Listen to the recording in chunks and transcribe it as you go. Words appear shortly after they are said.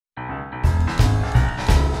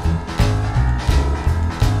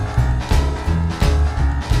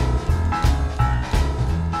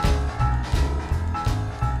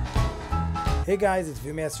Hey guys, it's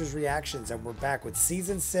ViewMasters Reactions, and we're back with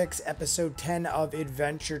Season 6, Episode 10 of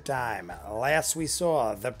Adventure Time. Last we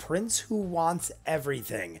saw The Prince Who Wants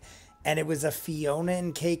Everything, and it was a Fiona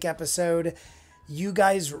and Cake episode. You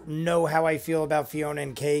guys know how I feel about Fiona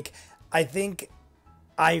and Cake. I think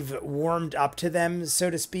I've warmed up to them, so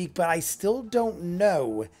to speak, but I still don't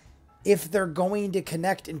know if they're going to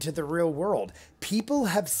connect into the real world. People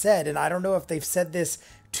have said, and I don't know if they've said this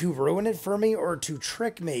to ruin it for me or to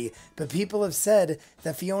trick me, but people have said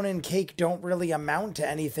that Fiona and Cake don't really amount to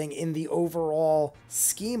anything in the overall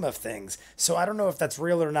scheme of things. So I don't know if that's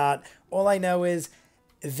real or not. All I know is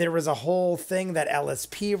there was a whole thing that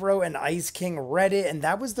LSP wrote and Ice King read it, and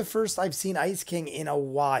that was the first I've seen Ice King in a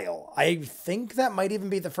while. I think that might even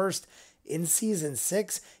be the first in Season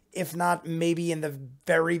 6, if not maybe in the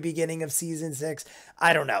very beginning of Season 6.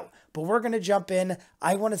 I don't know. But we're going to jump in.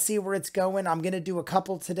 I want to see where it's going. I'm going to do a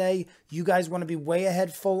couple today. You guys want to be way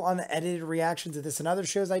ahead, full unedited reactions of this and other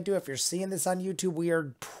shows I do. If you're seeing this on YouTube, we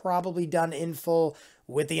are probably done in full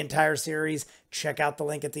with the entire series. Check out the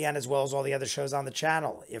link at the end as well as all the other shows on the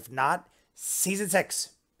channel. If not, Season 6,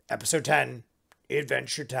 Episode 10,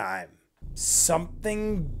 Adventure Time.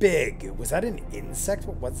 Something big. Was that an insect?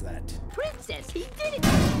 What was that? Princess, he did it!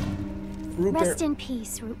 Rest in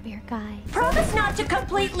peace, root beer guy. Promise not to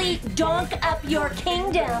completely donk up your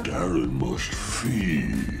kingdom. Darren must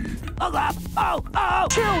feed. Oh!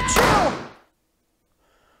 Chill!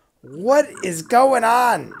 What is going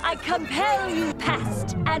on? I compel you,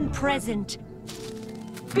 past and present.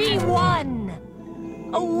 Be one.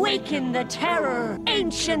 Awaken the terror,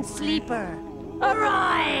 ancient sleeper.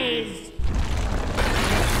 Arise!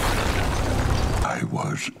 I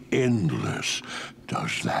was endless.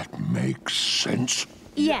 Does that make sense?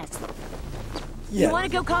 Yes. Yeah. You want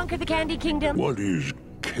to go conquer the Candy Kingdom? What is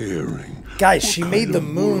caring? Guys, What she kind made the of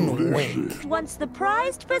moon world is wink. this? Once the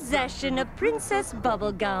prized possession of Princess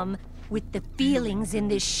Bubblegum. With the feelings in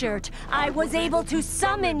this shirt, I was able to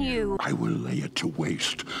summon you. I will lay it to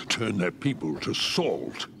waste, turn their people to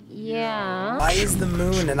salt. Yeah? Why is the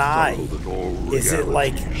moon an eye? So that all Is it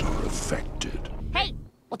like... realities are affected. Hey,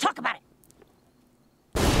 we'll talk about it.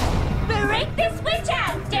 Break the switch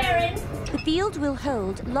out, Darren! The field will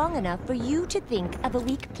hold long enough for you to think of a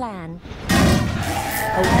weak plan.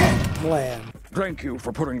 a weak plan? Thank you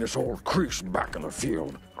for putting this old crease back in the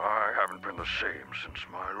field. I haven't been the same since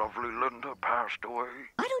my lovely Linda passed away.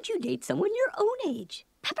 Why don't you date someone your own age?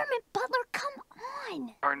 Peppermint Butler, come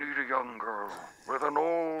on. I need a young girl with an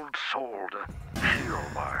old soul to heal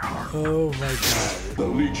my heart. Oh my god. The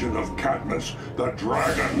Legion of Cadmus, the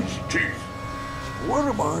Dragon's Teeth. What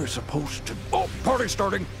am I supposed to... Oh, party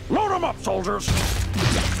starting! Load them up, soldiers!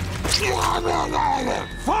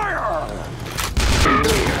 Fire!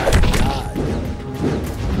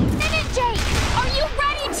 Finn and Jake, are you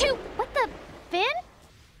ready to... What the... Finn?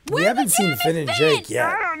 We haven't seen Finn and Jake yet.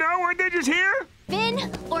 I don't know, were they just here?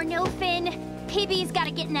 Finn or no Finn, PB's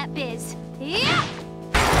gotta get in that biz. Yeah!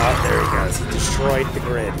 Oh, there he goes. He destroyed the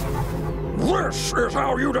grid. This is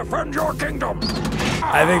how you defend your kingdom!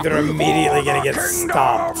 I think they're immediately gonna get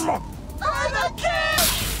stomped. I'm a kid!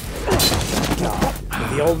 God,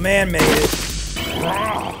 the old man made it.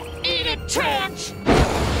 Eat it, Tranch!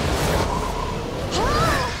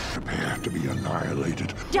 Prepare to be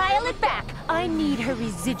annihilated. Dial it back. I need her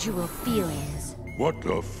residual feelings. What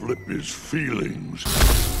the flip is feelings?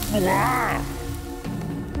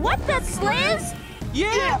 What the sliz?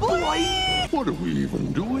 Yeah, boy! What are we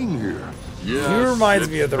even doing here? He reminds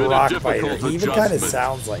me of the rock fighter. He even kind of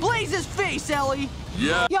sounds like Blaze his face, Ellie!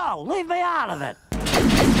 Yeah. Yo, leave me out of it!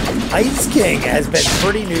 Ice King has been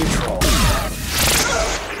pretty neutral.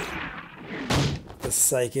 The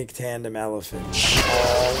psychic tandem elephant.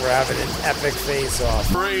 Oh, we're having an epic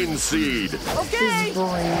face-off. Brain seed. Okay!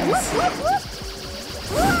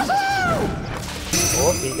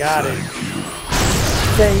 Oh, he got it.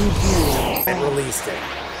 Thank you. And released it.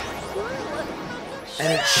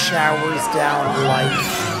 And it showers down light.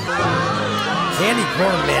 Candy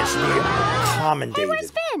Corn Man should be commendated. Hey,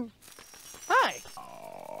 where's Finn? Hi!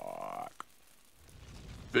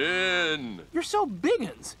 Finn. You're so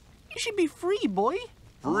biggins. You should be free, boy.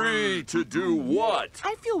 Free to do what?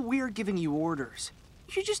 I feel weird giving you orders.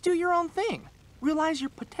 You should just do your own thing. Realize your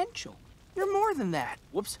potential. You're more than that.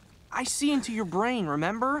 Whoops. I see into your brain,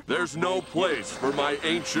 remember? There's no place for my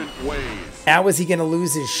ancient ways. Now is he gonna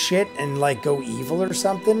lose his shit and like go evil or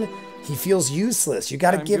something? He feels useless. You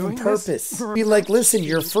gotta give him purpose. Be like, listen,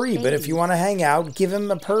 you're free, but if you want to hang out, give him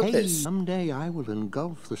a Hey, purpose. someday I will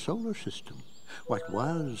engulf the solar system. What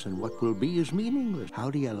was and what will be is meaningless. How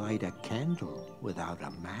do you light a candle without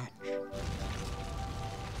a match?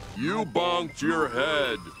 You bonked your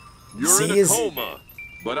head. You're in a coma,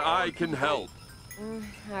 but I can help.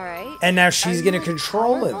 All right. And now she's gonna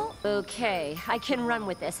control him. Okay, I can run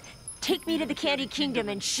with this. Take me to the Candy Kingdom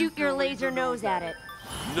and shoot your laser nose at it.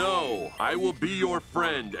 No, I will be your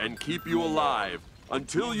friend and keep you alive.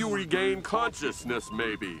 Until you regain consciousness,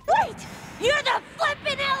 maybe. Wait! You're the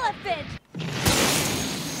flippin' elephant!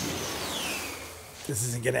 This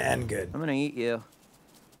isn't gonna end good. I'm gonna eat you.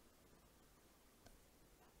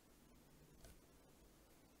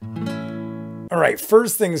 All right,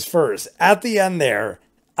 first things first. At the end there,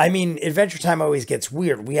 I mean, Adventure Time always gets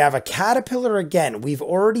weird. We have a caterpillar again. We've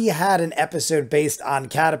already had an episode based on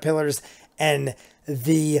caterpillars and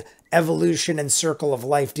the evolution and circle of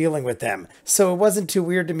life dealing with them. So it wasn't too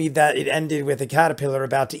weird to me that it ended with a caterpillar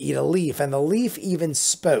about to eat a leaf, and the leaf even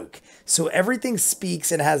spoke. So everything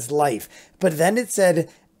speaks and has life. But then it said,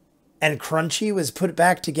 and Crunchy was put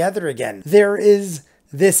back together again. There is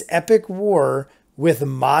this epic war with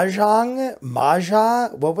Mahjong,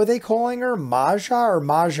 what were they calling her? Maja or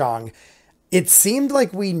Mahjong? It seemed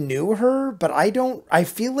like we knew her, but I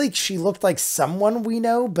feel like she looked like someone we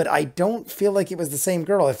know, but I don't feel like it was the same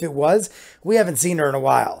girl. If it was, we haven't seen her in a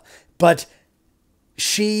while. But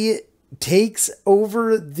she takes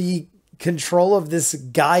over the control of this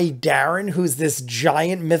guy, Darren, who's this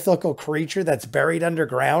giant mythical creature that's buried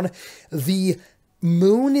underground. The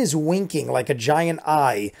moon is winking like a giant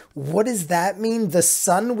eye. What does that mean? The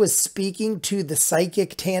sun was speaking to the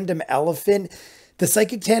psychic tandem elephant. The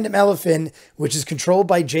psychic tandem elephant, which is controlled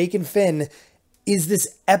by Jake and Finn, is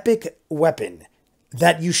this epic weapon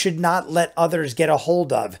that you should not let others get a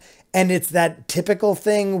hold of. And it's that typical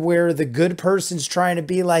thing where the good person's trying to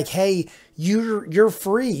be like, hey, you're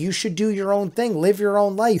free. You should do your own thing. Live your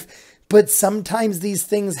own life. But sometimes these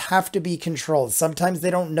things have to be controlled. Sometimes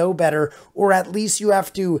they don't know better, or at least you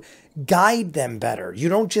have to guide them better. You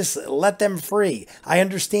don't just let them free. I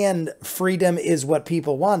understand freedom is what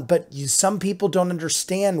people want, but some people don't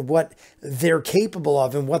understand what they're capable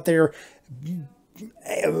of and what they're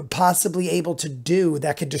possibly able to do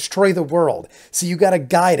that could destroy the world. So you got to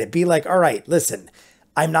guide it. Be like, all right, listen,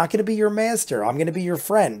 I'm not going to be your master. I'm going to be your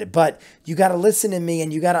friend, but you got to listen to me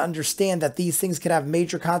and you got to understand that these things could have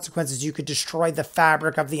major consequences. You could destroy the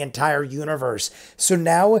fabric of the entire universe. So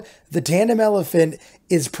now the tandem elephant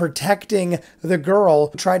is protecting the girl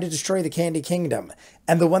who tried to destroy the Candy Kingdom.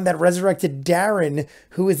 And the one that resurrected Darren,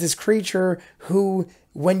 who is this creature who,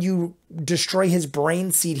 when you destroy his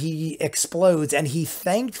brain seed, he explodes, and he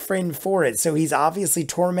thanked Finn for it. So he's obviously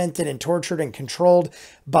tormented and tortured and controlled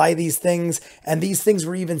by these things. And these things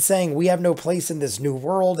were even saying, we have no place in this new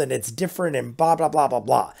world and it's different and blah, blah, blah, blah,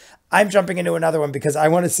 blah. I'm jumping into another one because I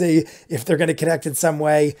want to see if they're going to connect in some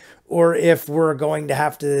way or if we're going to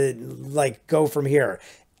have to like go from here.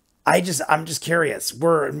 I'm just curious.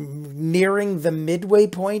 We're nearing the midway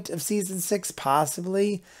point of season 6,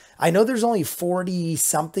 possibly. I know there's only 40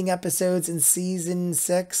 something episodes in season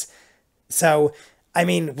 6. So, I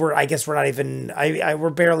mean, I guess we're not even,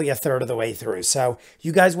 we're barely a third of the way through. So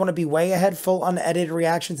you guys want to be way ahead, full unedited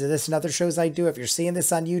reactions to this and other shows I do. If you're seeing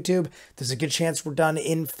this on YouTube, there's a good chance we're done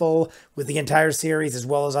in full with the entire series as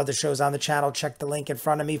well as other shows on the channel. Check the link in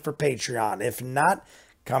front of me for Patreon. If not,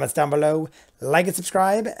 comments down below, like and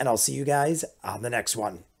subscribe, and I'll see you guys on the next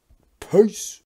one. Peace.